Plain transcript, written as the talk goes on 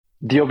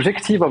The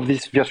objective of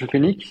this virtual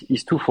clinic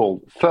is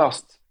twofold.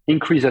 First,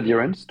 increase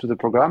adherence to the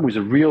program with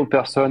a real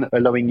person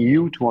allowing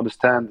you to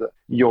understand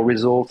your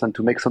results and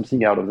to make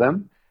something out of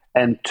them.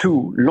 And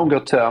two,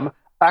 longer term,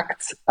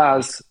 acts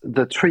as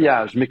the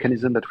triage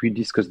mechanism that we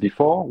discussed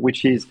before,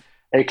 which is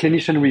a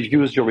clinician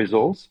reviews your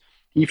results.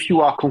 If you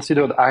are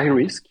considered high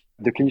risk,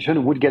 the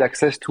clinician would get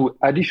access to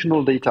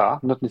additional data,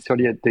 not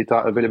necessarily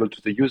data available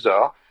to the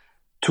user,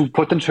 to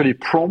potentially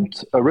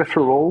prompt a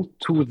referral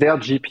to their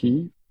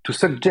GP to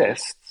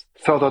suggest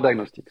further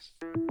diagnostics.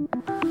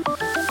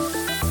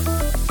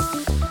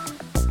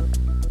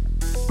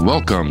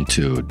 Welcome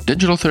to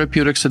Digital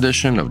Therapeutics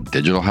edition of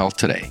Digital Health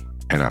Today,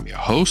 and I'm your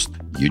host,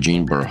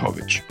 Eugene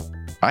Burhovich.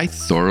 I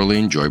thoroughly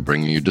enjoy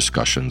bringing you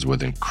discussions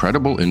with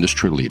incredible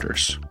industry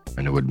leaders,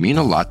 and it would mean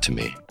a lot to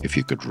me if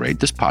you could rate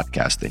this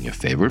podcast in your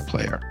favorite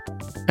player,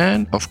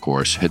 and of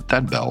course, hit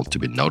that bell to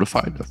be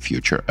notified of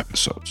future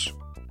episodes.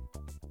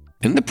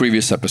 In the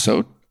previous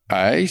episode,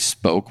 I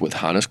spoke with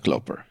Hannes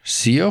Klöper,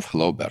 CEO of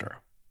HelloBetter.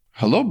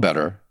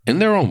 HelloBetter, in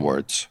their own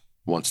words,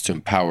 wants to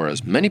empower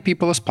as many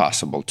people as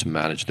possible to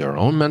manage their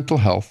own mental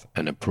health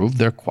and improve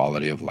their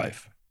quality of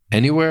life,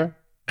 anywhere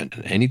and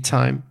at any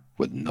time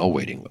with no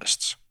waiting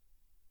lists.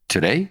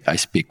 Today, I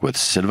speak with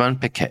Sylvain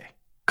Piquet,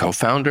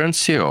 co-founder and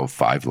CEO of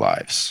Five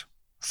Lives.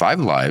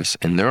 Five Lives,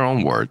 in their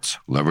own words,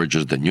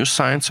 leverages the new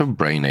science of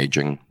brain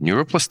aging,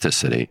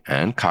 neuroplasticity,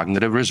 and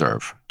cognitive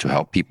reserve to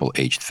help people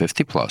aged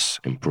 50 plus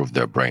improve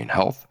their brain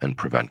health and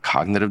prevent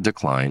cognitive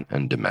decline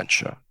and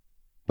dementia.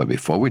 But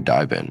before we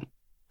dive in,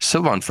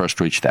 Sylvain first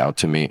reached out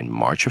to me in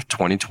March of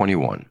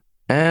 2021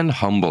 and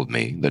humbled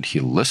me that he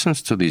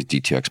listens to these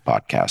DTX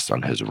podcasts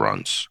on his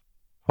runs.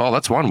 Well,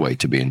 that's one way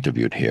to be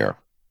interviewed here.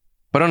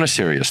 But on a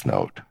serious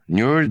note,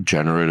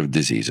 neurodegenerative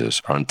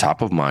diseases are on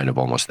top of mind of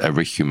almost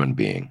every human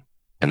being.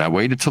 And I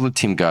waited till the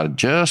team got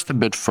just a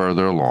bit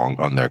further along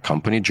on their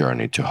company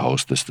journey to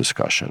host this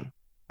discussion.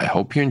 I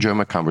hope you enjoy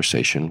my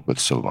conversation with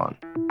Sylvain.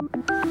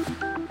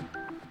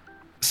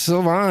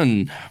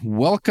 Sylvain,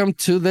 welcome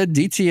to the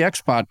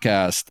DTX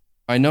podcast.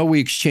 I know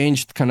we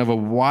exchanged kind of a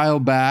while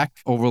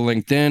back over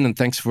LinkedIn, and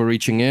thanks for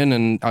reaching in.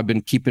 And I've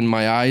been keeping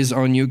my eyes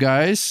on you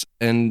guys.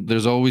 And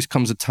there's always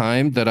comes a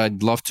time that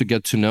I'd love to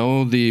get to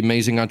know the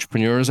amazing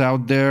entrepreneurs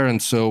out there.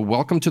 And so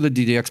welcome to the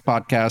DTX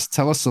podcast.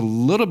 Tell us a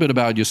little bit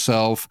about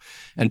yourself.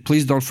 And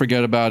please don't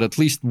forget about at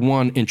least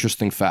one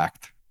interesting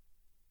fact.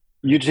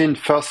 Eugene,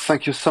 first,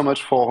 thank you so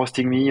much for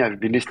hosting me. I've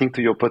been listening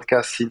to your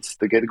podcast since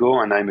the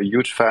get-go, and I'm a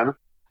huge fan.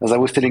 As I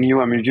was telling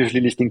you, I'm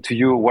usually listening to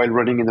you while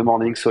running in the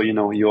morning. So,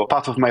 you're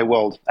part of my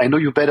world. I know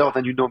you better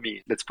than you know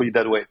me. Let's put it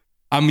that way.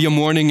 I'm your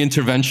morning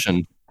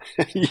intervention.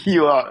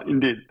 You are,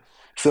 indeed.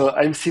 So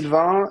I'm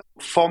Sylvain,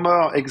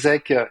 former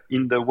exec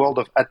in the world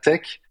of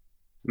AdTech,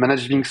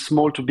 managing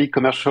small to big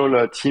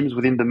commercial teams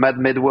within the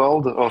MadMed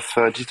world of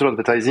digital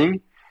advertising,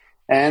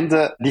 and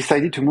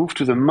decided to move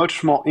to the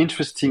much more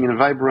interesting and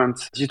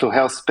vibrant digital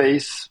health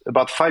space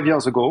about 5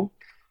 years ago,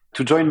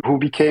 to join who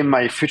became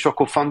my future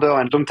co-founder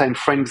and longtime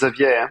friend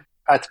Xavier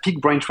at Peak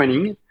Brain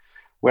Training,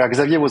 where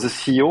Xavier was the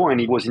CEO and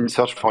he was in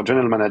search for a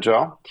general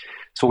manager.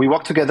 So we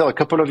worked together a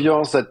couple of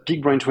years at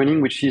Peak Brain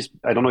Training, which is,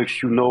 I don't know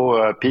if you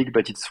know Peak,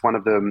 but it's one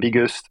of the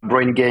biggest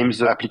brain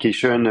games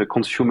application,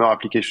 consumer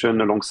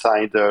application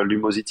alongside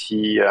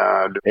Lumosity,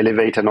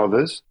 Elevate and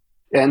others.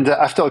 And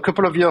after a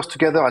couple of years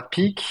together at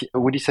Peak,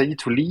 we decided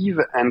to leave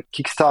and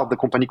kickstart the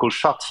company called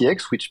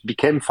SharpTX, which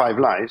became Five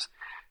Lives,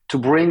 to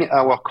bring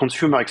our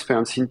consumer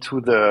experience into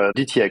the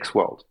DTX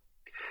world.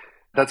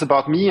 That's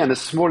about me. And a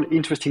small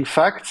interesting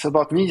fact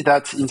about me is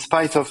that in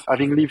spite of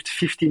having lived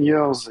 15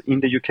 years in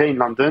the UK, in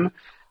London,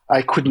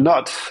 I could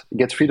not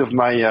get rid of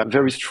my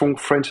very strong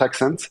French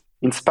accent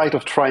in spite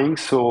of trying.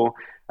 So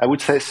I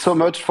would say so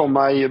much for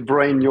my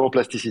brain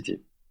neuroplasticity.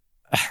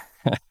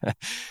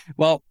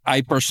 Well,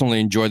 I personally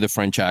enjoy the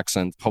French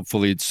accent.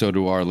 Hopefully so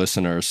do our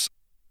listeners.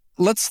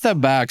 Let's step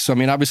back. So,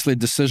 obviously, a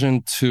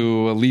decision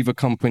to leave a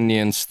company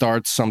and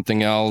start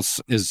something else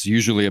is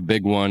usually a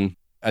big one.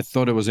 I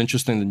thought it was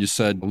interesting that you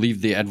said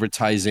leave the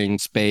advertising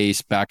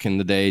space back in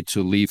the day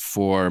to leave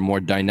for a more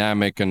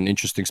dynamic and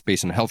interesting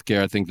space in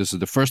healthcare. I think this is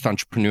the first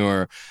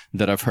entrepreneur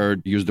that I've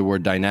heard use the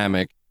word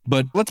dynamic.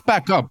 But let's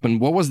back up. And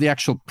what was the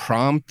actual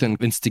prompt and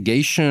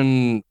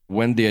instigation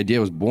when the idea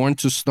was born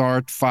to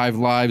start Five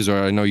Lives?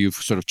 Or I know you've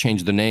sort of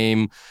changed the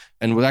name.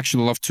 And we'd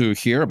actually love to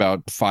hear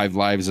about Five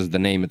Lives as the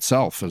name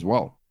itself as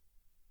well.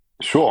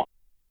 Sure.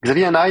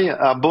 Xavier and I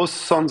are both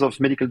sons of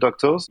medical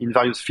doctors in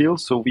various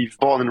fields. So we've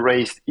born and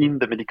raised in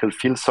the medical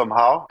field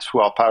somehow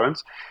through our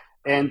parents.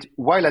 And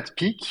while at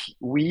Peak,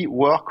 we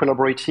were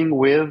collaborating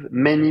with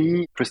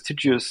many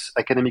prestigious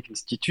academic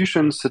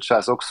institutions such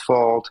as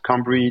Oxford,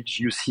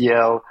 Cambridge,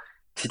 UCL,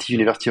 City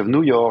University of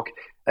New York,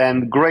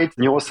 and great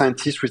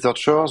neuroscientist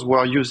researchers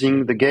were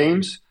using the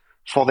games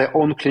for their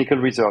own clinical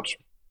research.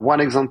 One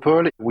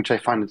example, which I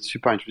find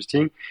super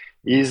interesting,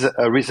 is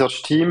a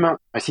research team,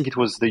 I think it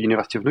was the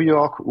University of New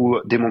York,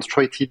 who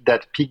demonstrated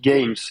that Peak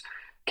games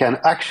can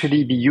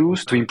actually be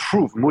used to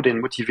improve mood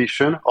and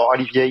motivation or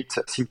alleviate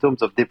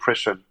symptoms of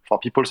depression for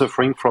people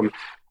suffering from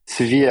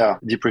severe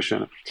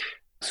depression.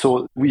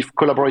 So we've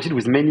collaborated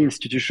with many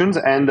institutions,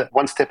 and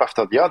one step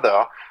after the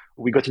other,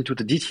 we got into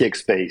the DTX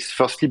space,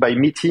 firstly by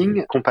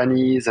meeting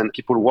companies and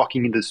people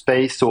working in the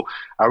space. So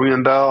I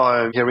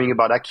remember hearing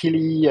about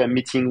Akili,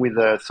 meeting with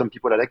some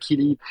people at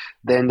Akili,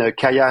 then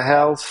Kaya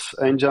Health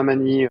in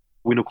Germany.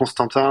 We know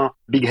Constantin,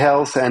 Big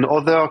Health, and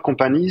other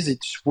companies.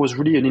 It was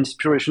really an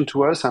inspiration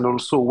to us and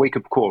also a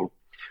wake-up call.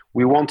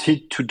 We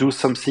wanted to do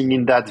something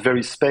in that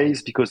very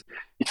space because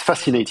it's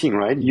fascinating,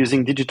 right?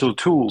 Using digital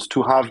tools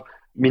to have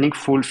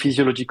meaningful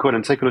physiological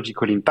and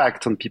psychological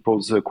impact on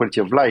people's quality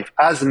of life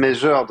as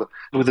measured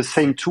with the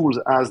same tools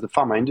as the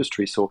pharma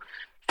industry. So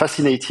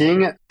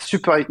fascinating,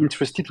 super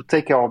interested to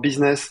take our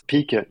business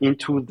peak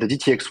into the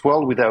DTX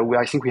world with,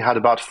 I think we had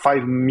about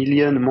 5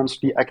 million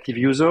monthly active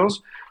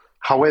users.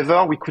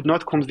 However, we could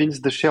not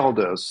convince the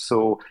shareholders.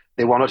 So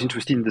they were not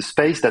interested in the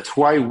space. That's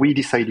why we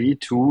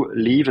decided to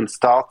leave and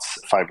start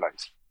Five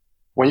Lives.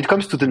 When it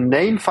comes to the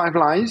name Five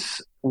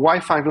Lives, why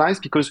Five Lives?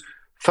 Because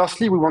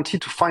firstly, we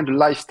wanted to find a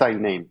lifestyle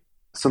name,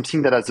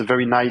 something that has a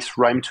very nice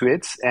rhyme to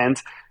it.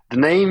 And the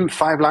name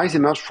Five Lives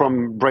emerged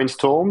from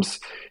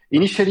brainstorms.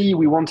 Initially,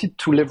 we wanted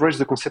to leverage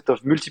the concept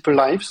of multiple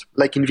lives,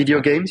 like in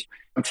video games.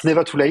 It's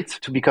never too late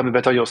to become a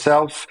better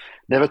yourself,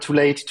 never too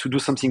late to do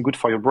something good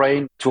for your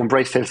brain, to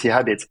embrace healthy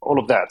habits, all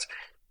of that.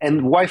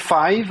 And why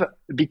 5?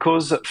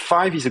 Because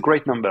 5 is a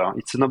great number.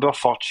 It's a number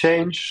for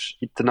change.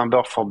 It's a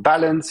number for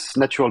balance,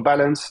 natural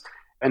balance.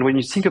 And when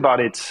you think about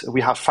it, we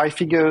have 5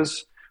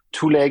 figures,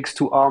 2 legs,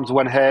 2 arms,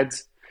 1 head.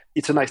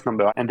 It's a nice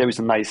number. And there is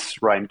a nice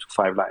rhyme to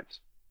Five Lives.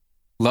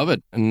 Love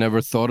it. I never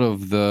thought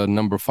of the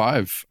number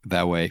 5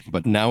 that way,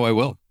 but now I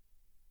will.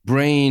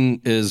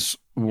 Brain is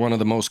one of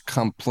the most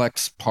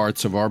complex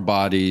parts of our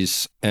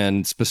bodies,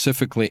 and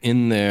specifically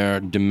in there,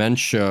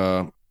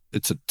 dementia,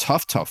 it's a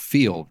tough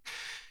field.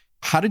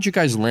 How did you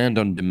guys land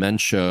on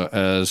dementia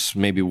as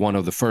maybe one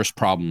of the first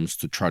problems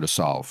to try to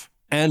solve,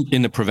 and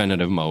in the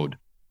preventative mode?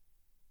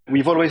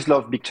 We've always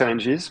loved big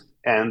challenges,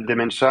 and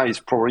dementia is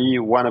probably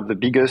one of the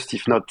biggest,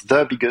 if not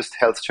the biggest,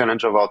 health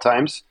challenge of our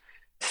times.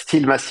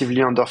 Still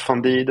massively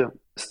underfunded,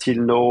 still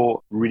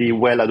no really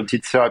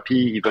well-adopted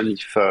therapy, even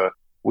if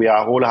we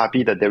are all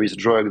happy that there is a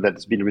drug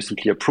that's been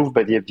recently approved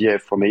by the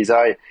FDA from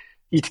Eisai.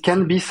 It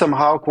can be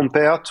somehow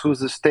compared to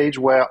the stage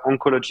where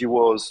oncology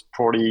was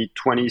probably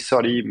 20,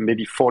 30,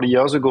 maybe 40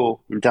 years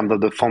ago in terms of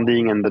the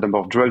funding and the number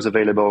of drugs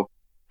available.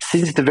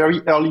 Since the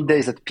very early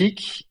days at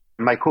Peak,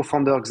 my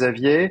co-founder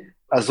Xavier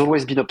has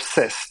always been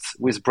obsessed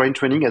with brain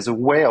training as a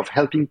way of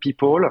helping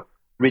people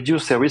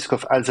reduce their risk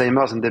of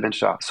Alzheimer's and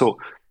dementia. So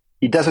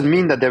it doesn't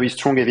mean that there is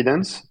strong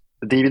evidence.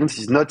 The evidence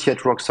is not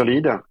yet rock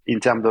solid in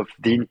terms of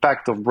the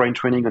impact of brain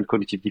training on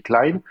cognitive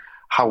decline.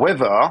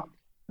 However,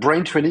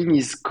 brain training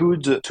is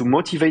good to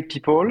motivate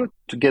people,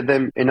 to get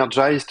them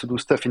energized to do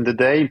stuff in the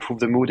day,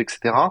 improve the mood,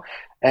 etc.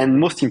 And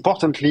most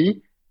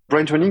importantly,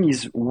 brain training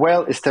is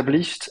well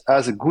established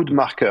as a good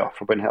marker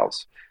for brain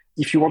health.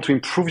 If you want to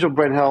improve your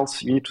brain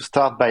health, you need to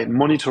start by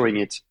monitoring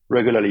it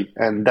regularly.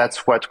 And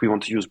that's what we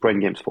want to use brain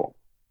games for.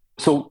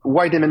 So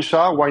why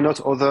dementia? Why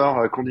not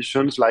other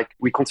conditions like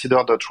we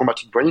considered a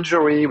traumatic brain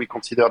injury, we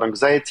considered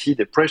anxiety,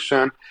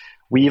 depression.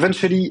 We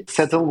eventually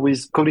settled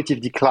with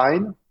cognitive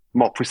decline,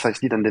 more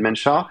precisely than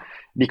dementia,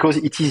 because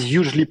it is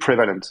hugely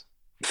prevalent.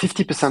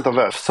 50% of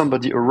us,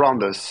 somebody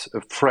around us,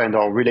 a friend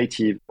or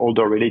relative,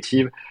 older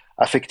relative,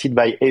 affected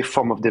by a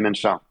form of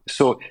dementia.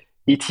 So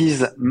it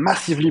is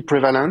massively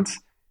prevalent.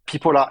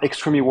 People are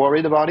extremely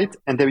worried about it,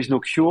 and there is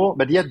no cure,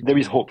 but yet there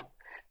is hope.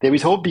 There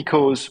is hope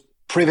because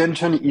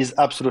prevention is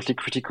absolutely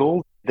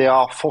critical. There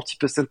are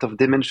 40% of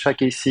dementia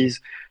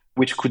cases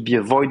which could be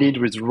avoided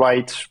with the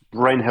right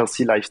brain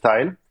healthy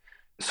lifestyle.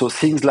 So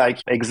things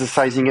like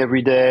exercising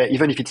every day,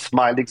 even if it's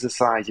mild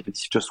exercise, if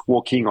it's just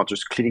walking or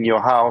just cleaning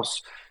your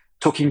house,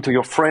 talking to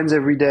your friends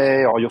every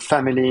day or your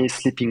family,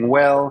 sleeping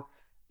well,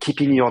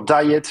 keeping your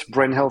diet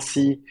brain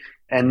healthy,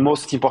 and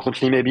most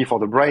importantly, maybe for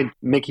the brain,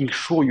 making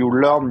sure you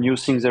learn new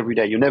things every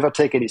day. You never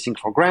take anything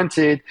for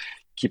granted.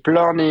 Keep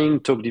learning,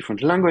 talk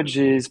different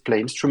languages,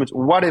 play instruments,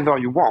 whatever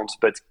you want,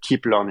 but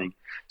keep learning.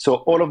 So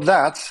all of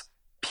that,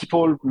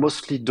 people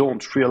mostly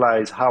don't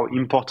realize how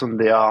important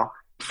they are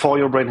for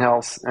your brain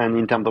health and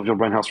in terms of your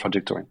brain health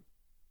trajectory.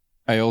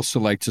 I also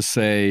like to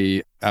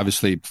say,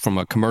 obviously, from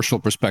a commercial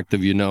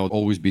perspective,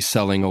 always be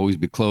selling, always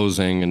be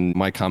closing. And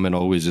my comment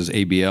always is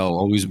ABL,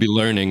 always be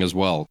learning as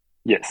well.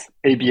 Yes,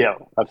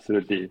 ABL,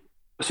 absolutely.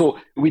 So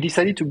we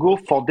decided to go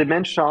for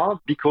dementia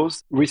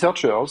because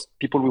researchers,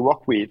 people we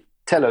work with,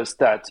 tell us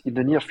that in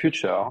the near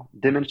future,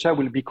 dementia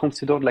will be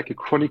considered like a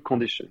chronic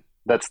condition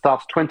that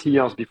starts 20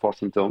 years before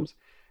symptoms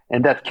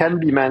and that can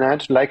be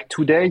managed like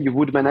today you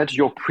would manage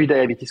your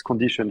prediabetes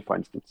condition, for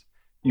instance.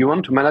 You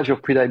want to manage your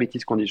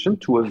prediabetes condition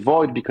to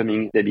avoid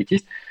becoming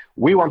diabetes.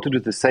 We want to do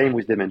the same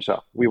with dementia.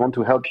 We want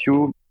to help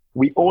you.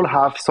 We all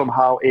have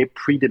somehow a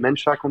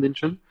pre-dementia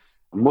condition,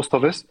 most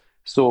of us,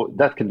 so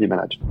that can be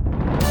managed.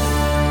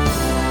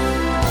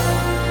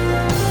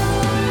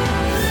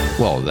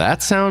 Well,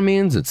 that sound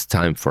means it's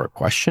time for a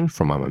question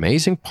from our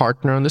amazing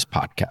partner on this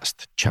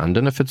podcast,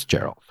 Chandana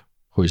Fitzgerald,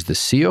 who is the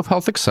CEO of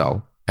Health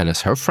Excel and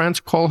as her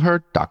friends call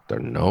her, Dr.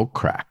 No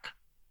Crack.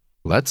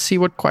 Let's see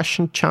what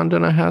question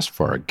Chandana has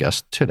for our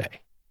guest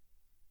today.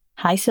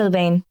 Hi,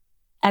 Sylvain.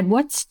 At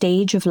what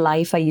stage of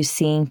life are you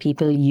seeing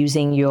people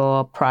using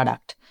your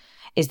product?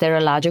 Is there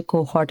a larger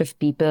cohort of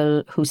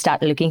people who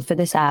start looking for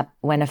this app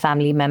when a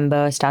family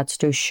member starts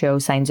to show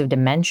signs of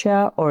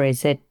dementia, or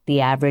is it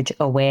the average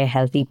aware,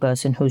 healthy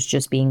person who's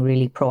just being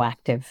really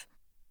proactive?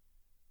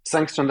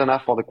 Thanks,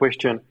 Chandana, for the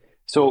question.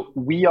 So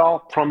we are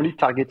primarily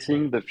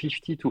targeting the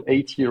 50 to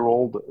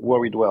 80-year-old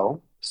worried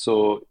well.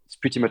 So it's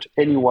pretty much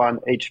anyone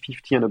age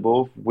 50 and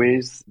above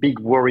with big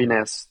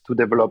worriness to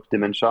develop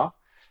dementia.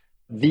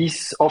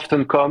 This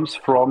often comes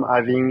from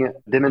having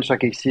dementia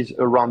cases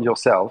around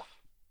yourself,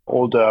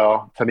 older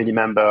family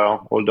member,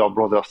 older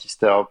brother,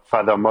 sister,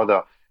 father,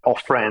 mother, or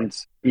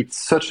friends. It's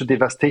such a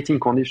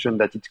devastating condition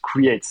that it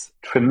creates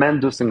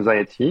tremendous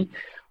anxiety.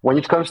 When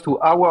it comes to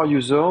our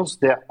users,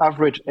 their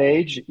average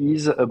age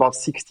is about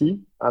 60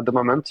 at the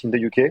moment in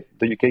the UK.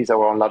 The UK is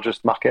our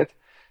largest market.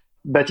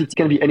 But it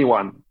can be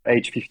anyone,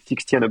 age 50,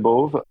 60 and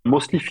above,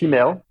 mostly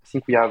female. I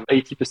think we have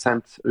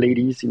 80%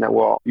 ladies in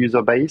our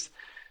user base.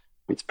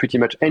 It's pretty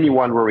much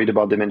anyone worried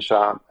about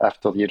dementia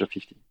after the age of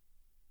 50.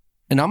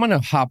 And I'm going to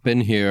hop in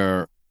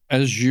here.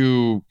 As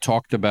you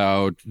talked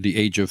about the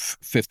age of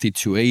 50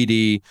 to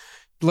 80,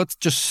 let's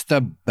just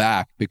step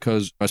back,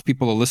 because as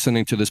people are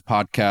listening to this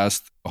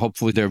podcast,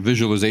 hopefully their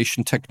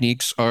visualization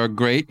techniques are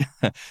great.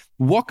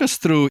 Walk us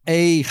through,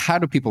 A, how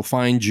do people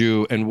find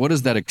you, and what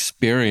is that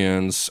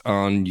experience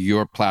on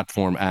your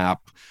platform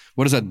app?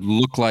 What does that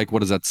look like? What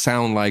does that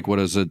sound like? What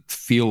does it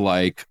feel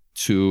like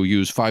to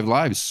use Five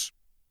Lives?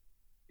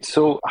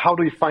 So how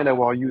do we find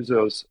our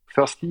users?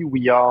 Firstly,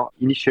 we are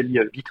initially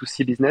a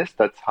B2C business.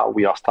 That's how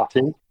we are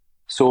starting.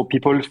 So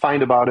people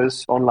find about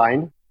us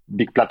online,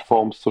 big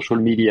platforms, social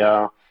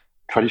media,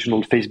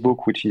 traditional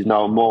Facebook, which is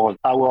now more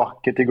our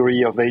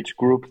category of age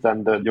group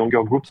than the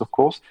younger groups, of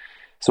course.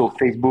 So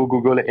Facebook,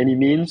 Google, any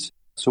means.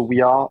 So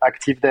we are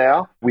active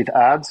there with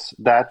ads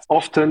that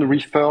often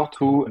refer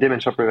to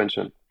dementia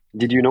prevention.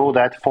 Did you know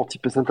that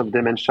 40% of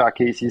dementia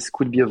cases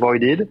could be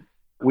avoided,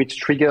 which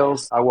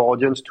triggers our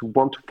audience to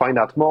want to find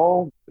out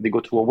more? They go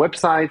to a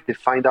website, they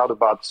find out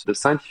about the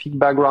scientific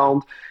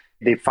background,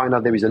 they find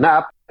out there is an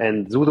app,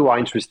 and those who are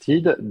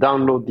interested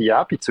download the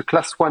app. It's a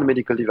class 1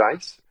 medical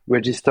device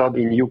registered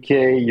in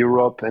UK,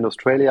 Europe, and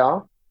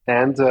Australia.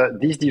 And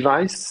this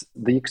device,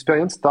 the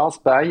experience starts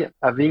by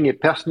having a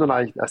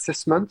personalized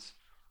assessment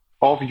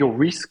of your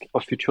risk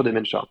of future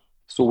dementia.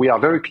 So we are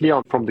very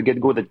clear from the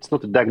get-go that it's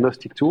not a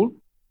diagnostic tool.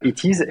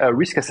 It is a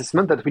risk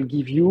assessment that will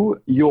give you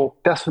your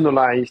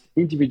personalized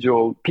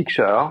individual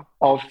picture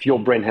of your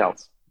brain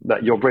health.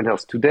 That your brain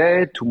health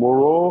today,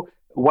 tomorrow,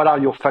 what are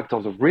your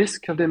factors of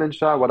risk of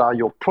dementia? What are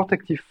your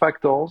protective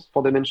factors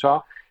for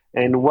dementia?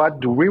 And what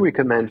do we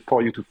recommend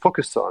for you to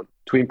focus on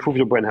to improve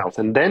your brain health?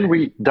 And then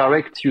we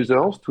direct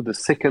users to the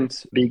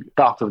second big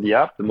part of the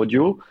app, the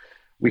module.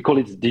 We call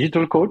it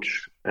Digital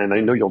Coach. And I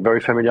know you're very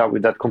familiar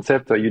with that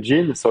concept,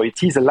 Eugene. So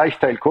it is a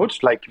lifestyle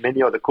coach, like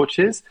many other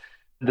coaches.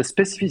 The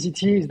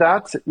specificity is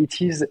that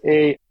it is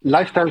a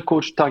lifestyle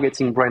coach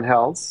targeting brain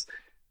health.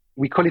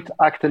 We call it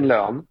Act and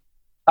Learn.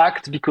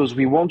 Act because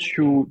we want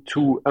you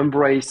to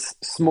embrace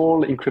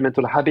small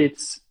incremental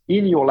habits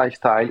in your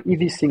lifestyle,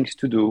 easy things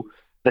to do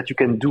that you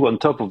can do on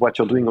top of what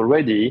you're doing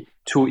already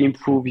to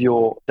improve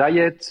your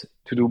diet,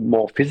 to do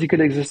more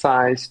physical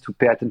exercise, to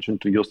pay attention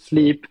to your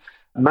sleep.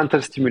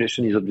 Mental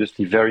stimulation is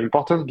obviously very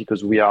important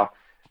because we are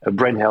a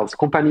brain health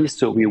company,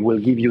 so we will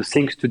give you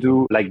things to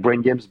do like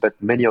brain games,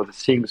 but many other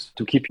things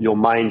to keep your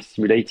mind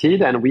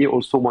stimulated. And we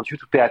also want you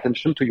to pay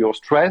attention to your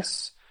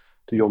stress,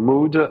 to your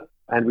mood,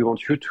 and we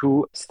want you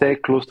to stay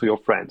close to your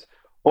friends.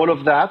 All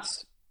of that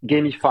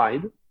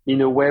gamified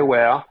in a way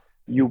where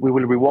we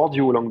will reward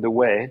you along the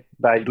way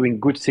by doing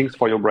good things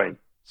for your brain.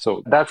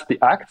 So that's the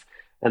act.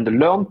 And the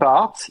learn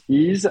part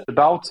is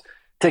about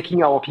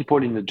taking our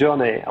people in the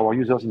journey, our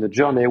users in the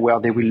journey where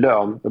they will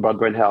learn about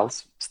brain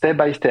health step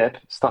by step,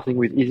 starting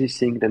with easy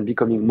things, then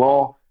becoming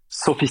more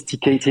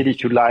sophisticated,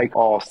 if you like,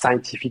 or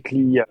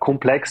scientifically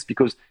complex,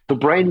 because the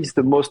brain is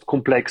the most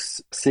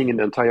complex thing in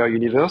the entire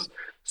universe.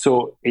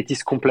 So it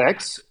is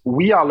complex.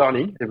 We are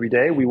learning every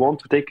day. We want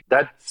to take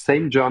that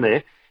same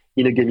journey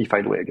in a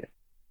gamified way again.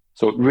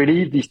 So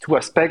really these two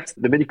aspects,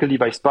 the medical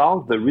device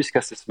part, the risk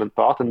assessment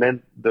part, and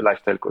then the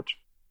lifestyle coach.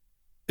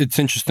 It's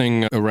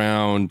interesting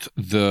around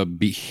the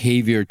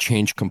behavior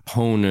change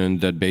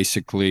component that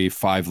basically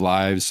Five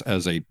Lives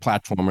as a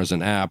platform, as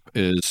an app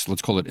is,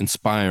 let's call it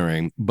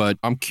inspiring. But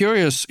I'm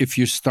curious if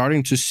you're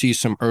starting to see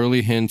some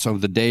early hints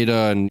of the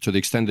data, and to the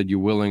extent that you're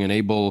willing and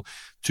able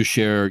to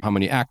share how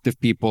many active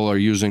people are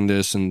using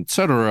this, and et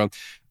cetera.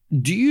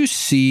 Do you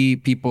see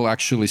people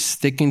actually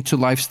sticking to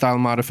lifestyle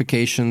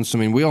modifications? I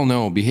mean, we all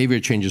know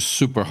behavior change is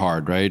super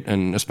hard, right?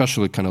 And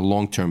especially kind of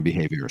long-term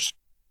behaviors.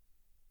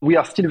 We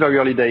are still very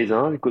early days,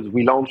 because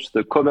we launched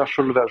the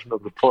commercial version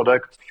of the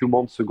product a few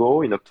months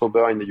ago in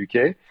October in the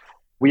UK.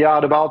 We are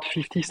at about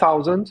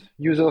 50,000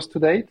 users to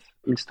date,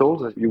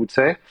 installs, as you would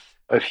say.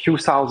 a few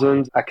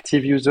thousand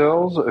active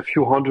users, a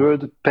few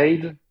hundred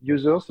paid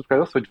users,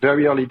 subscribers. So it's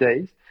very early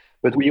days.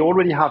 But we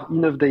already have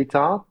enough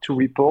data to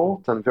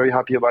report, and very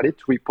happy about it,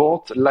 to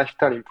report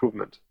lifestyle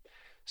improvement.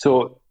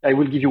 So I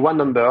will give you one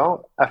number.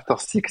 After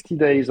 60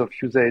 days of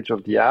usage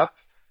of the app,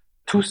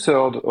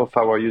 2/3 of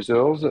our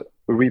users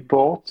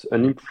report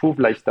an improved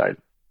lifestyle.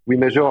 We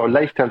measure a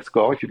lifestyle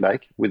score, if you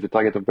like, with the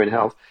target of brain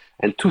health,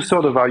 and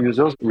 2/3 of our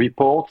users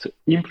report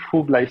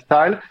improved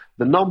lifestyle.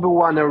 The number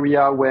one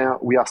area where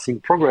we are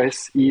seeing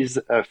progress is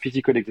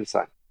physical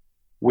exercise.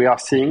 We are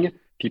seeing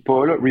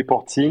people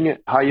reporting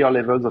higher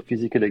levels of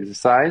physical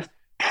exercise,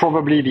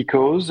 probably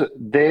because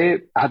they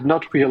had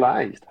not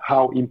realized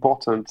how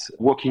important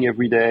walking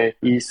every day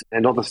is,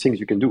 and other things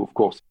you can do, of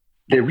course.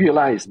 They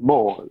realize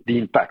more the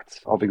impact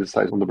of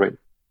exercise on the brain.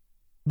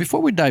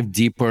 Before we dive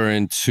deeper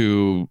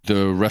into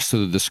the rest of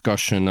the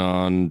discussion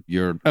on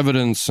your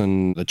evidence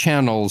and the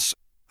channels,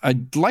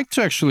 I'd like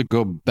to actually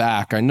go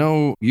back. I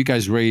know you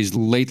guys raised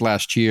late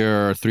last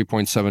year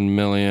 3.7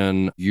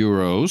 million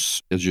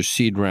euros as your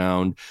seed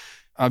round.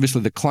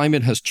 Obviously, the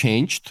climate has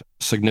changed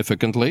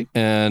significantly.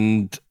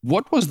 And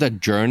what was that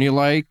journey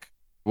like?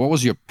 What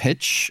was your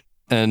pitch?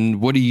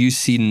 And what do you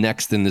see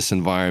next in this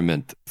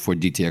environment for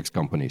DTX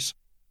companies?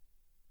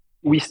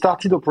 We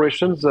started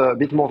operations a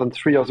bit more than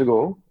 3 years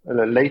ago,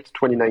 late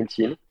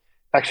 2019.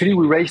 Actually,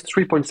 we raised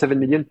 3.7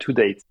 million to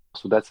date.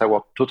 So that's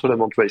our total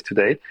amount raised to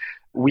date.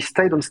 We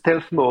stayed on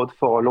stealth mode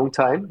for a long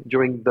time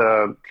during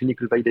the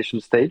clinical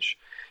validation stage.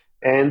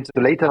 And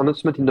the later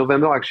announcement in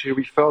November actually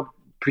referred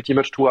pretty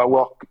much to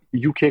our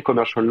UK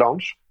commercial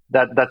launch.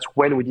 That's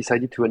when we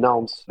decided to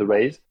announce the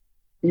raise.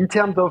 In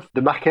terms of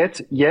the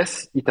market,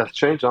 yes, it has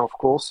changed, of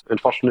course.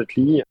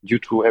 Unfortunately, due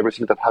to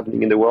everything that's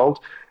happening in the world,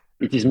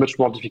 it is much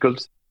more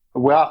difficult.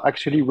 We are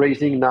actually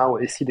raising now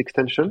a seed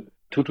extension,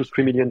 2 to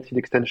 3 million seed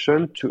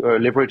extension, to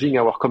leveraging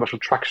our commercial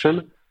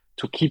traction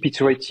to keep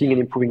iterating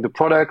and improving the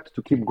product,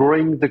 to keep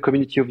growing the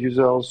community of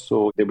users.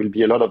 So there will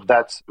be a lot of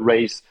that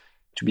raise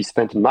to be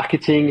spent in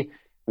marketing,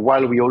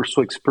 while we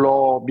also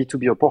explore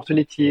B2B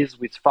opportunities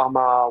with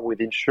pharma, with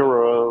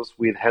insurers,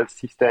 with health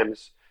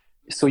systems.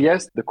 So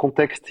yes, the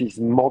context is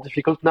more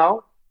difficult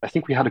now. I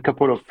think we had a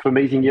couple of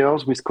amazing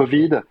years with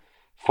COVID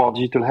for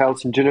digital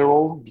health in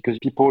general, because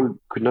people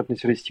could not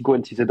necessarily go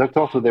and see the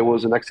doctor. So there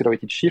was an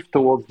accelerated shift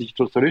towards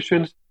digital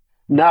solutions.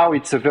 Now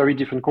it's a very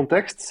different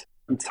context.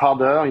 It's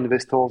harder.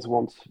 Investors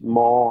want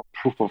more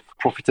proof of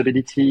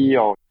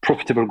profitability or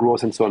profitable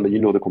growth and so on, but you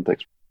know the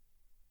context.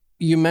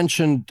 You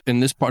mentioned in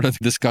this part of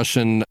the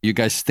discussion, you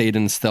guys stayed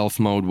in stealth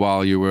mode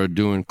while you were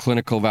doing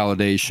clinical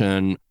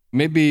validation.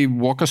 Maybe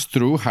walk us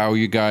through how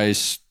you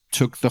guys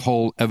took the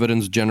whole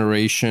evidence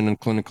generation and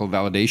clinical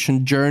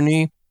validation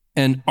journey.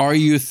 And are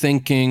you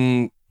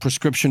thinking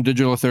prescription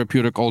digital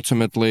therapeutic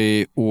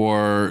ultimately,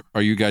 or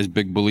are you guys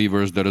big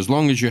believers that as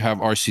long as you have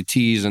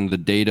RCTs and the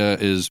data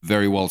is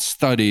very well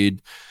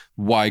studied,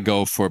 why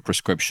go for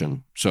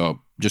prescription?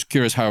 So just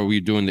curious, how are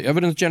you doing the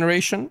evidence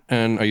generation,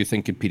 and are you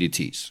thinking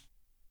PDTs?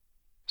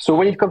 So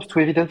when it comes to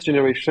evidence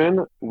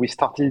generation, we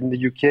started in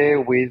the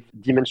UK with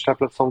Dementia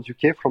Platforms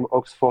UK from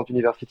Oxford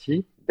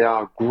University. They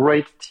are a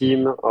great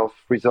team of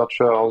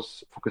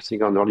researchers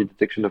focusing on early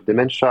detection of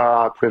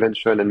dementia,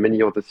 prevention, and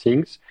many other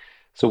things.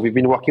 So we've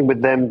been working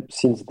with them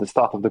since the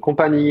start of the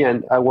company,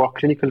 and our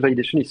clinical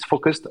validation is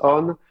focused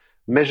on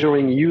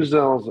measuring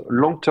users'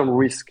 long-term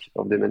risk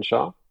of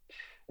dementia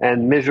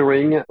and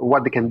measuring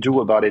what they can do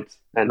about it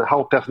and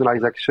how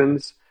personalized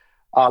actions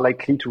are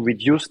likely to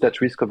reduce that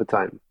risk over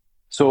time.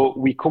 So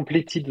we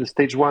completed the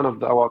stage 1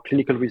 of our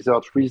clinical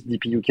research with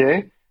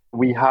DPUK.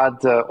 We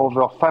had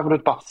over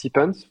 500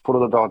 participants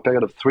followed over a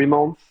period of 3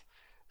 months.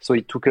 So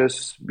it took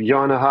us a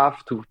year and a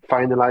half to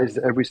finalize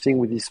everything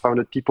with these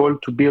 500 people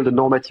to build a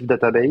normative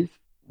database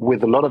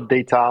with a lot of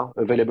data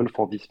available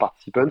for these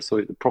participants,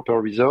 so proper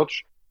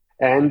research.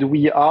 And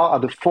we are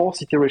at the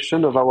 4th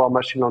iteration of our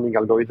machine learning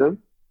algorithm.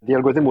 The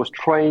algorithm was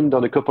trained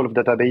on a couple of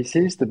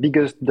databases, the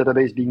biggest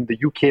database being the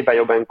UK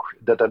Biobank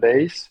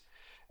database.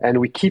 And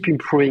we keep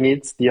improving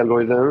it, the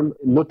algorithm,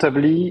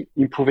 notably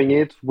improving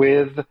it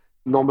with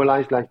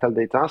normalized lifestyle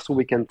data, so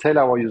we can tell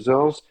our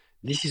users,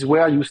 this is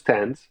where you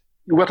stand.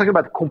 We're talking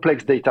about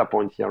complex data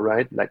points here,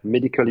 right? Like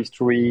medical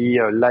history,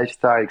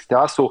 lifestyle,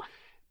 etc. So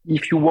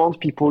if you want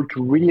people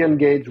to really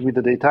engage with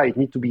the data, it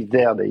needs to be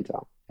their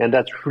data. And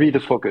that's really the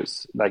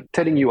focus, like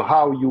telling you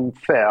how you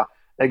fare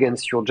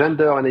against your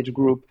gender and age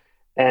group.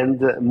 And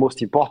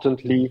most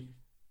importantly,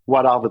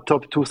 what are the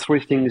top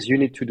 2-3 things you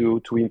need to do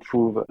to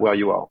improve where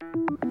you are?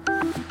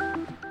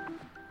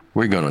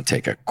 We're going to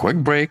take a quick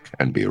break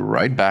and be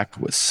right back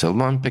with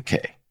Sylvain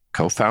Piquet,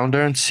 co-founder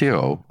and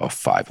CEO of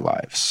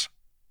 5Lives.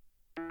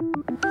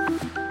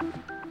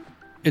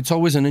 It's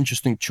always an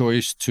interesting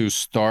choice to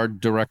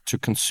start direct to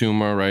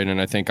consumer, right? And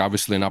I think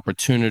obviously an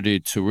opportunity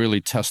to really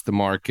test the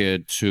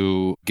market,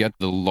 to get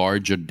the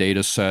larger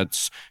data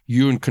sets,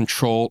 you in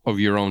control of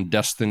your own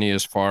destiny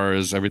as far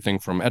as everything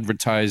from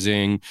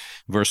advertising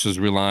versus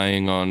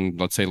relying on,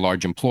 let's say,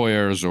 large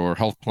employers or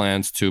health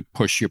plans to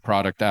push your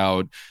product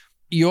out.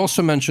 You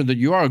also mentioned that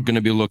you are going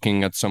to be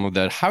looking at some of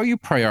that. How are you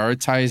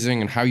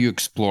prioritizing and how are you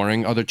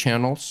exploring other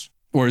channels?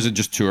 Or is it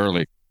just too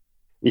early?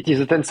 It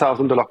is a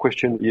 $10,000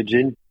 question,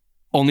 Eugene.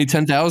 Only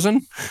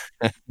 10,000?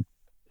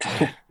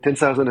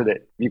 10,000 a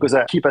day, because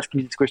I keep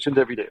asking these questions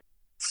every day.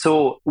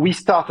 So we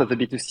start as a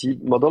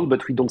B2C model,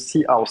 but we don't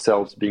see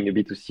ourselves being a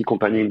B2C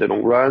company in the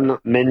long run.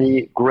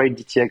 Many great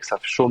DTX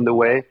have shown the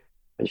way.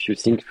 If you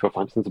think, for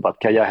instance, about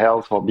Kaya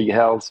Health or Big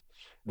Health,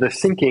 the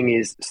thinking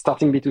is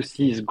starting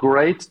B2C is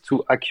great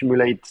to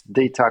accumulate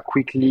data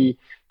quickly,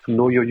 to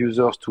know your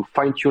users, to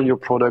fine-tune your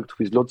product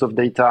with lots of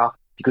data,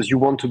 because you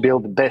want to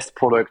build the best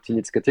product in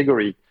its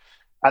category.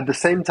 At the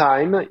same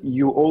time,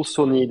 you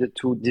also need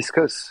to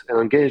discuss and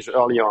engage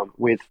early on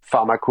with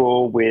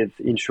pharmaco, with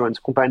insurance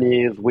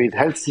companies, with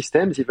health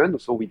systems even.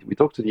 So we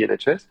talk to the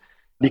NHS,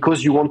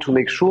 because you want to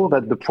make sure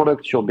that the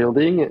product you're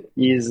building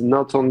is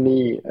not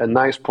only a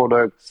nice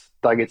product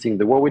targeting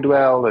the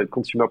well, a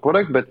consumer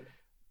product, but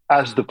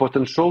has the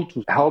potential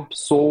to help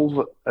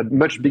solve a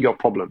much bigger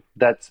problem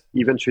that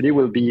eventually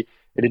will be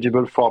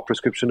eligible for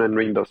prescription and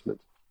reimbursement.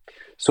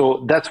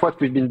 So that's what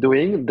we've been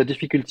doing. The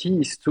difficulty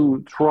is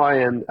to try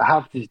and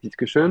have these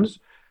discussions,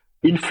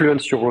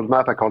 influence your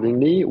roadmap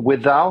accordingly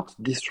without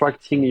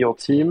distracting your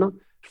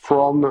team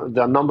from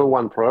their number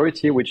one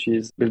priority, which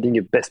is building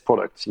a best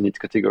product in its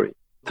category.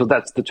 So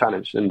that's the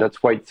challenge. And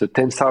that's why it's a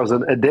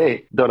 $10,000 a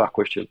day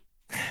question.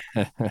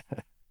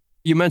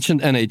 You mentioned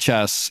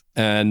NHS,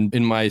 and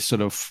in my sort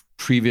of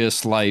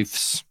previous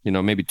lives,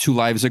 maybe 2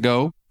 lives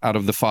ago out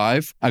of the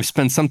 5, I've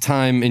spent some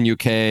time in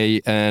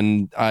UK,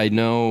 and I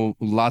know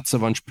lots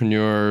of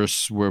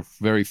entrepreneurs were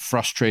very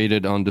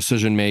frustrated on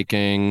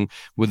decision-making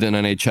within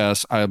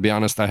NHS. I'll be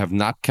honest, I have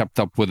not kept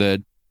up with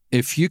it.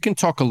 If you can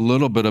talk a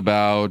little bit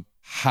about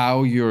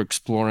how you're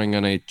exploring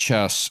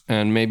NHS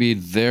and maybe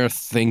their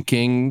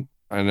thinking,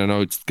 and I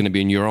know it's going to be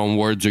in your own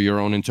words or your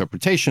own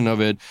interpretation of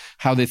it,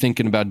 how they're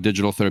thinking about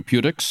digital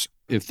therapeutics,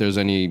 if there's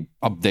any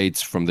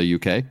updates from the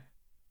UK.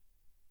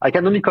 I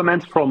can only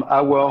comment from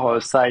our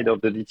side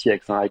of the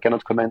DTX. I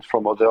cannot comment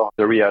from other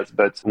areas.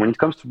 But when it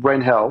comes to brain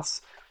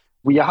health,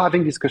 we are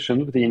having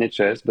discussions with the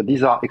NHS, but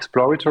these are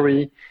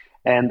exploratory.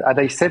 And as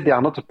I said, they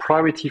are not a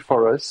priority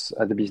for us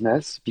as a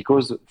business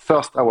because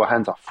first, our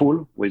hands are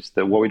full with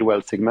the Worried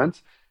Well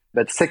segment.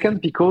 But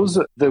second, because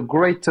the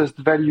greatest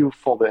value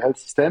for the health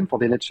system, for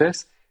the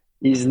NHS,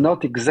 is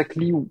not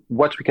exactly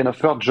what we can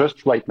offer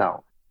just right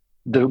now.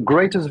 The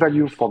greatest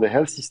value for the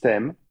health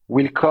system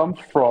will come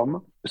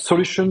from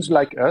solutions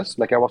like us,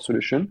 like our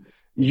solution,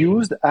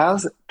 used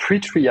as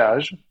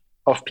pre-triage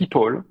of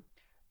people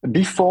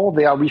before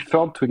they are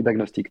referred to a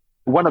diagnostic.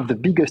 One of the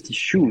biggest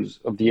issues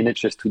of the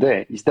NHS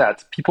today is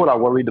that people are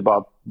worried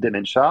about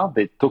dementia.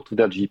 They talk to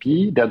their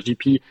GP. Their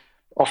GP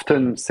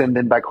often send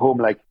them back home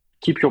like,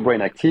 keep your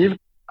brain active.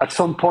 At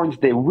some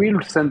point, they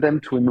will send them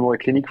to a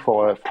neuroclinic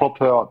for a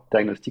proper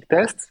diagnostic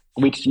test,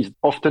 which is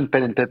often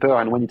pen and paper.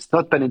 And when it's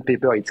not pen and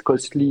paper, it's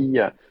costly,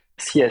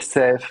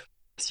 CSF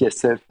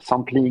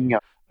sampling,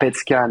 PET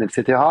scan,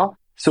 etc.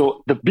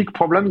 So the big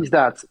problem is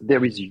that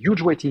there is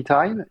huge waiting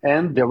time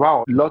and there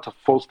are a lot of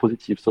false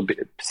positives. So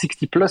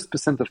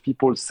 60+% of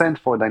people sent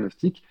for a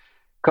diagnostic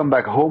come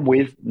back home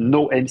with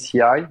no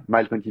MCI,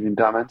 mild cognitive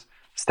impairment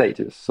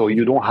status. So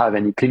you don't have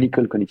any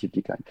clinical cognitive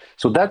decline.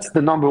 So that's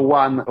the number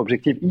one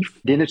objective.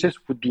 If the NHS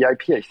would be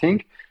happy, I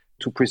think,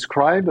 to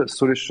prescribe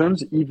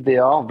solutions if they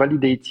are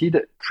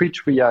validated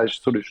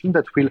pre-triage solutions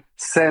that will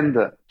send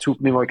to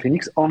memory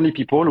clinics only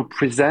people who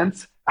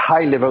present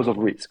high levels of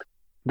risk.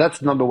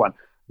 That's number one.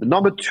 The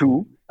number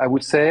two, I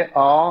would say,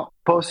 are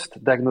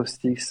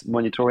post-diagnostics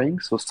monitoring.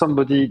 So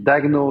somebody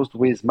diagnosed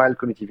with mild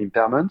cognitive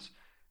impairment,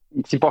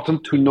 it's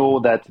important to know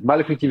that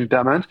mild cognitive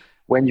impairment,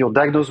 when you're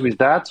diagnosed with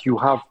that, you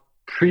have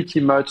pretty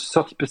much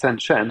 30%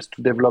 chance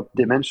to develop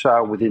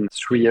dementia within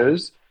 3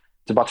 years.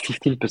 It's about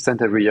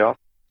 15% every year.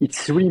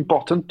 It's really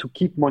important to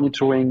keep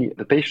monitoring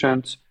the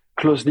patient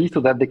closely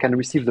so that they can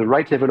receive the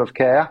right level of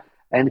care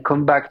and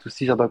come back to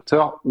see their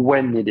doctor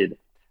when needed.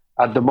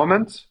 At the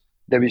moment,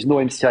 there is no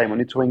MCI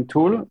monitoring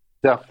tool.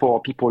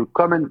 Therefore, people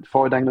come in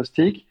for a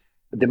diagnostic.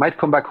 They might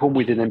come back home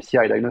with an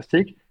MCI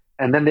diagnostic,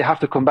 and then they have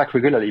to come back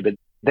regularly. But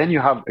then you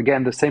have,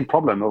 again, the same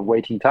problem of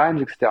waiting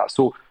times, etc.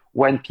 So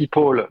when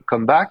people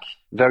come back,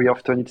 very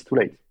often it's too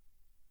late.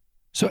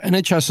 So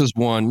NHS is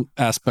one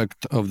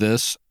aspect of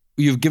this.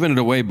 You've given it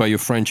away by your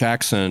French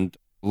accent.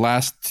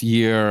 Last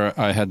year,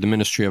 I had the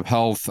Ministry of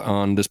Health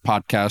on this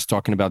podcast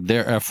talking about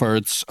their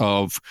efforts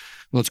of,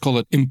 let's call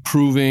it,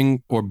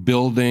 improving or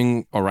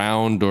building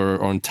around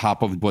or on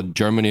top of what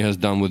Germany has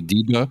done with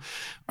DIGA.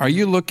 Are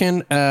you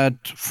looking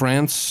at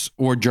France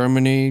or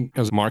Germany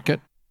as a market?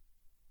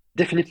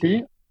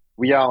 Definitely.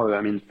 We are,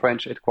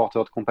 French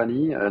headquartered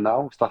company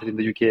now. We started in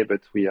the UK,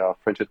 but we are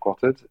French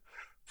headquartered.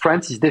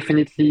 France is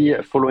definitely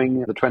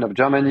following the trend of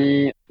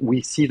Germany.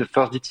 We see the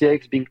first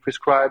DTX being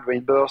prescribed,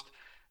 reimbursed,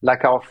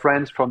 like our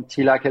friends from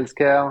TILAC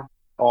Healthcare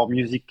or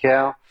Music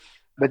Care.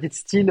 But it's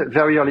still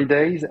very early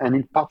days, and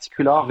in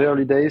particular, very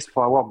early days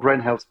for our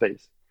brain health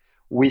space.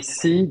 We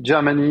see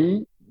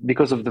Germany,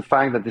 because of the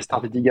fact that they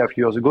started DIGA a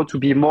few years ago, to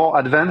be more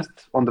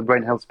advanced on the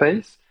brain health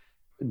space.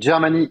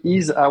 Germany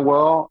is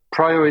our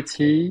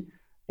priority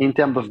in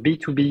terms of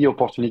B2B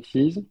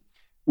opportunities.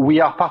 We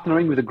are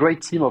partnering with a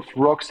great team of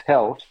Rox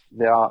Health.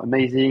 They are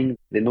amazing.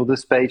 They know the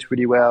space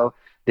really well.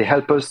 They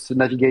help us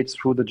navigate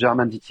through the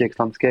German DTX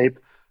landscape.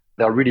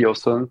 They're really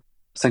awesome.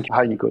 Thank you.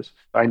 Hi, Nikos.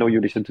 I know you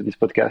listen to this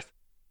podcast.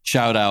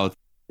 Shout out.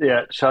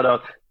 Yeah, shout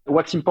out.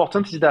 What's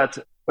important is that,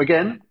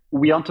 again,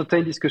 we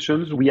entertain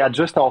discussions. We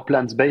adjust our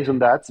plans based on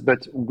that,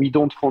 but we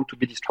don't want to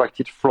be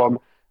distracted from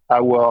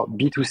our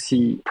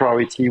B2C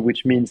priority,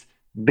 which means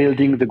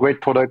building the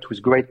great product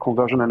with great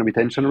conversion and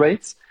retention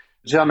rates.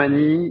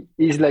 Germany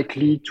is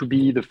likely to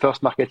be the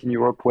first market in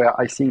Europe where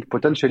I think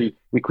potentially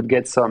we could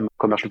get some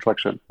commercial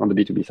traction on the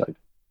B2B side.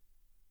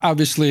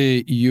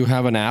 Obviously, you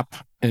have an app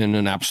in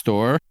an app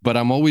store, but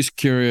I'm always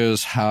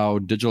curious how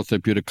digital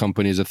therapeutic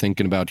companies are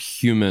thinking about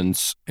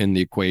humans in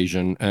the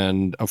equation.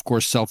 And of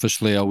course,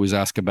 selfishly, I always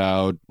ask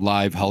about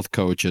live health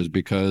coaches,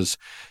 because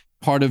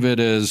part of it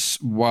is,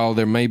 while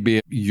there may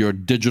be your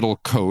digital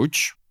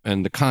coach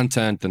and the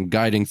content and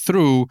guiding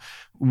through,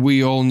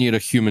 we all need a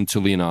human to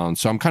lean on.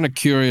 So I'm kind of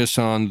curious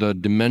on the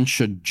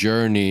dementia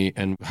journey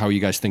and how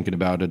you guys thinking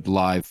about it,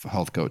 live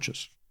health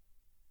coaches.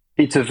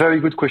 It's a very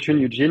good question,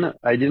 Eugene.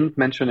 I didn't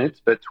mention it,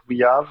 but we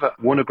have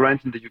won a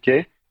grant in the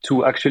UK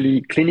to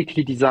actually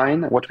clinically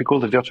design what we call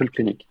the virtual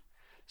clinic.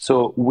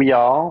 So we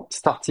are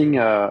starting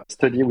a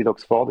study with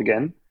Oxford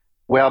again,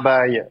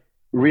 whereby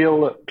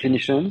real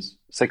clinicians,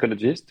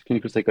 psychologists,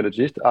 clinical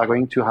psychologists are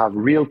going to have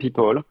real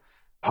people,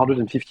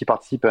 150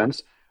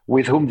 participants,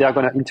 with whom they are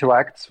going to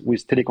interact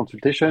with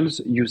teleconsultations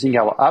using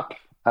our app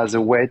as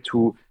a way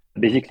to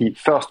basically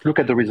first look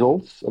at the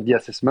results of the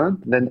assessment,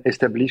 then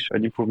establish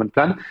an improvement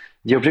plan.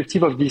 The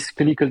objective of this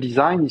clinical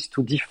design is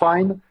to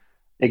define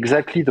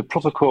exactly the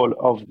protocol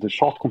of the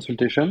short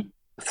consultation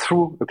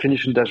through a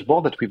clinician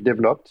dashboard that we've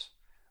developed,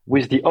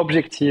 with the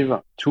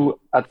objective to,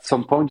 at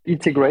some point,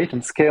 integrate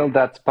and scale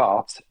that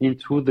part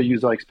into the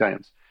user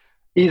experience,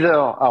 either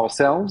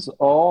ourselves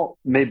or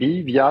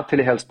maybe via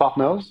telehealth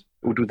partners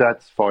who do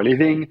that for a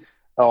living,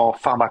 or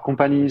pharma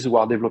companies who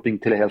are developing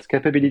telehealth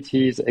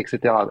capabilities,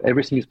 etc.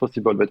 Everything is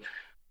possible. But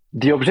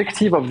the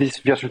objective of this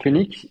virtual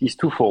clinic is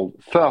twofold.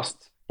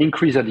 First,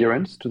 increase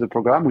adherence to the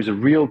program with a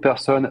real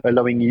person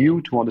allowing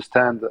you to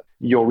understand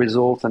your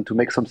results and to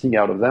make something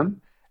out of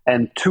them.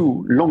 And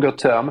two, longer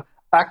term,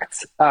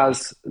 act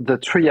as the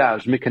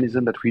triage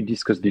mechanism that we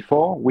discussed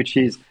before, which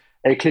is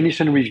a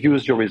clinician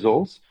reviews your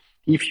results.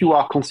 If you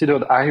are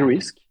considered high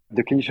risk,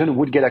 the clinician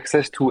would get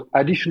access to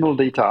additional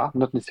data,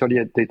 not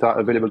necessarily data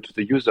available to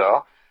the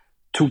user,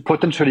 to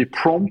potentially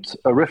prompt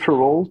a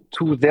referral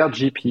to their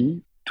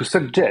GP to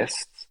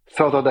suggest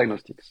further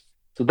diagnostics.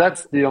 So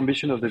that's the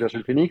ambition of the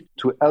virtual clinic,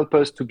 to help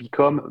us to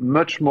become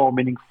much more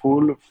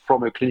meaningful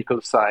from a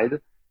clinical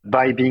side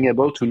by being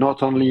able to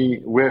not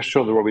only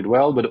reassure the robot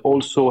well, but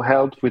also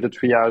help with the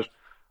triage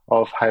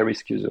of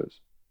high-risk users.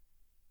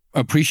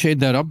 Appreciate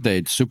that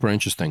update. Super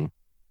interesting.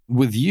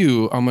 With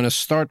you, I'm going to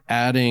start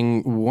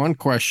adding one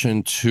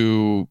question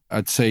to,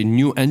 I'd say,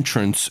 new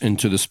entrants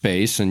into the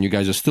space, and you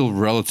guys are still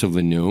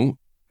relatively new.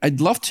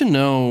 I'd love to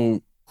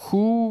know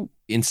who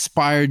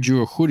inspired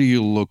you, or who do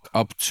you look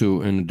up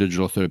to in the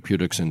digital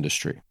therapeutics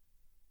industry?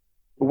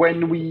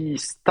 When we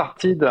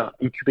started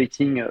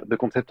incubating the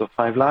concept of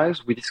 5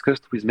 Lives, we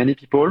discussed with many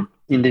people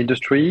in the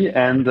industry,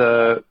 and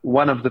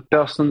one of the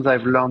persons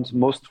I've learned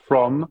most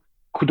from,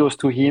 kudos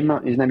to him,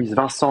 his name is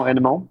Vincent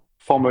Henneman,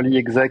 formerly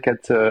exec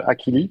at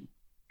Akili.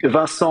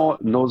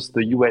 Vincent knows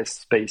the US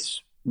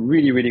space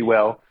really, really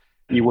well.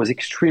 He was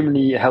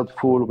extremely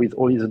helpful with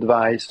all his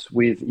advice,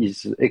 with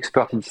his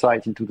expert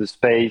insight into the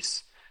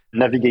space,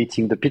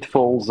 navigating the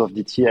pitfalls of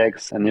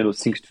DTX and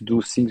things to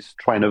do, things to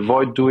try and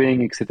avoid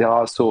doing,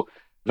 etc. So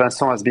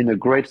Vincent has been a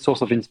great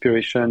source of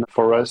inspiration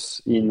for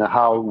us in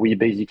how we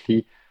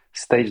basically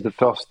stage the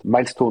first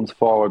milestones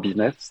for our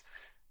business.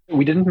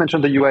 We didn't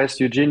mention the US,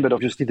 Eugene, but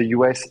obviously the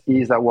US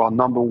is our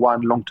number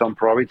one long-term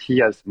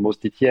priority, as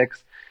most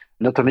DTX,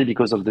 not only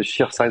because of the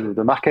sheer size of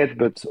the market,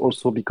 but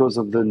also because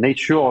of the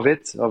nature of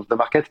it, of the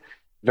market.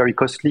 Very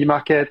costly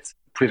market.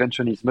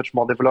 Prevention is much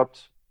more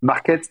developed.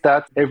 Market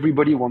that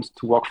everybody wants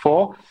to work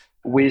for,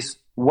 with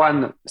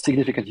one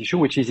significant issue,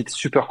 which is it's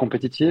super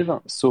competitive.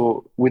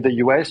 So with the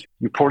US,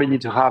 you probably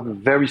need to have a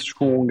very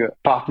strong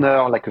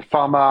partner like a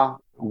pharma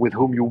with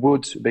whom you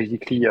would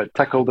basically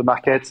tackle the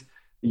market.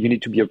 You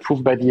need to be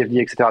approved by the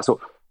FDA, etc. So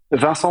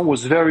Vincent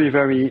was very,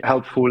 very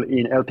helpful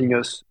in helping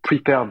us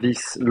prepare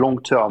this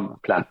long-term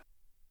plan.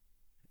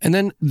 And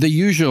then the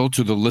usual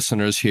to the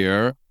listeners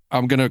here,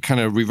 I'm going to kind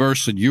of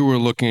reverse it. You were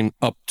looking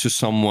up to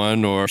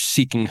someone or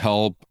seeking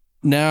help.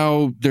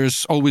 Now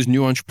there's always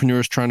new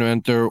entrepreneurs trying to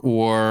enter,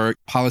 or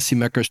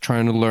policymakers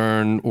trying to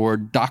learn, or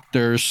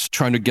doctors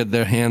trying to get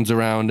their hands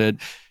around it.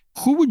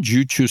 Who would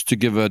you choose to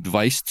give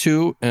advice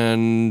to?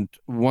 And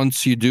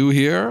once you do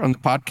here on the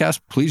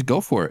podcast, please go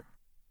for it.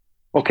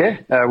 Okay,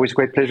 with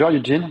great pleasure,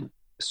 Eugene.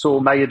 So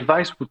my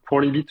advice would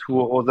probably be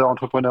to other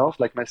entrepreneurs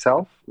like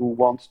myself who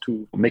want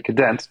to make a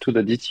dent to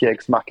the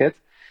DTX market.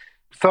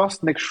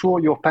 First, make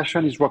sure your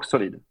passion is rock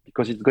solid,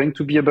 because it's going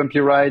to be a bumpy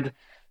ride.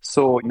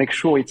 So make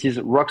sure it is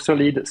rock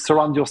solid.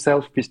 Surround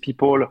yourself with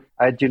people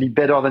ideally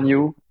better than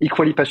you,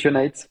 equally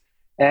passionate.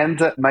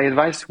 And my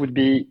advice would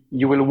be,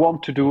 you will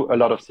want to do a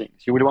lot of things.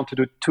 You will want to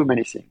do too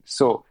many things.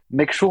 So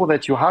make sure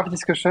that you have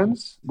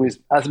discussions with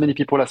as many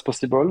people as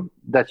possible,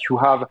 that you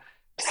have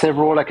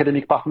several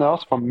academic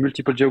partners from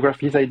multiple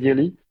geographies,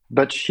 ideally,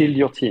 but shield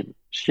your team.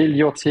 Shield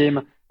your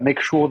team. Make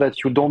sure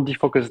that you don't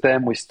defocus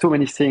them with too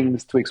many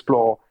things to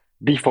explore.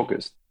 Be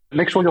focused.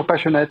 Make sure you're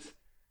passionate.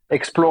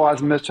 Explore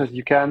as much as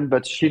you can,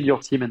 but shield your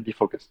team and be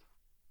focused.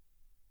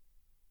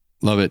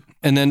 Love it.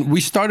 And then we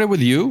started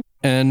with you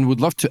and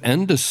would love to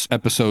end this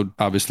episode,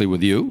 obviously,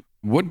 with you.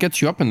 What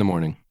gets you up in the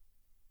morning?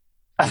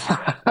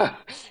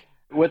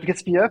 What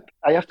gets me up?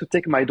 I have to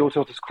take my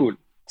daughter to school.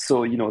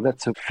 So,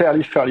 that's a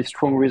fairly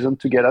strong reason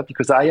to get up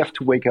because I have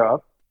to wake her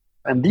up.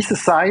 And this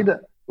aside,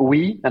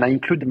 and I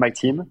include my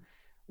team,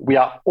 we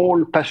are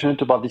all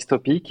passionate about this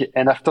topic.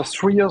 And after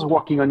 3 years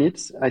working on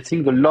it, I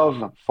think the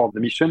love for the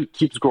mission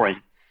keeps growing,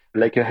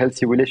 like a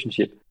healthy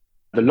relationship.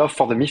 The love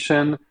for the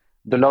mission,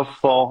 the love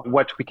for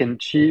what we can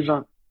achieve.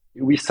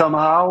 We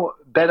somehow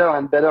better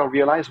and better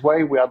realize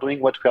why we are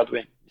doing what we are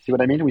doing. See what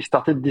I mean? We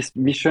started this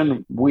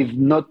mission with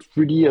not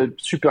really a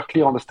super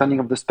clear understanding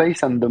of the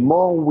space. And the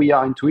more we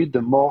are into it,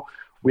 the more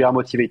we are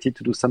motivated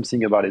to do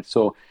something about it.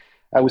 So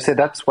I would say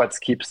that's what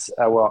keeps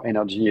our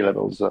energy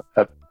levels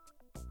up.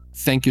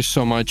 Thank you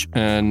so much.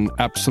 And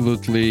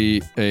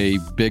absolutely a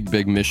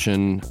big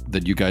mission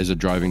that you guys are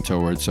driving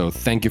towards. So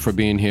thank you for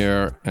being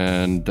here.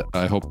 And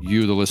I hope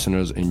you, the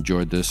listeners,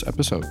 enjoyed this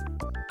episode.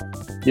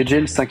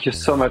 Eugene, thank you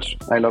so much.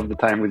 I love the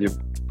time with you.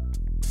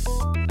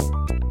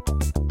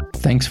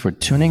 Thanks for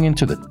tuning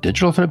into the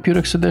Digital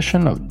Therapeutics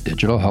edition of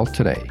Digital Health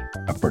Today,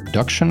 a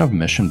production of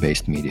Mission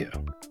Based Media.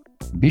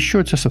 Be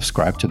sure to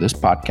subscribe to this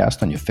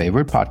podcast on your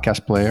favorite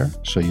podcast player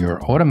so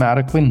you're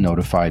automatically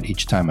notified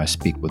each time I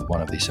speak with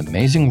one of these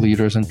amazing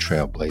leaders and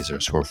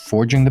trailblazers who are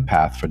forging the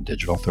path for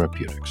digital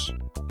therapeutics.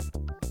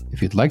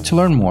 If you'd like to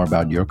learn more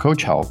about Your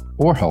Coach Health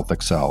or Health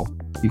Excel,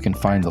 you can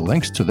find the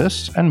links to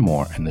this and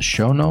more in the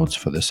show notes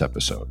for this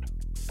episode.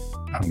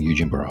 I'm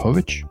Eugene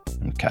Borukhovich,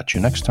 and catch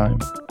you next time.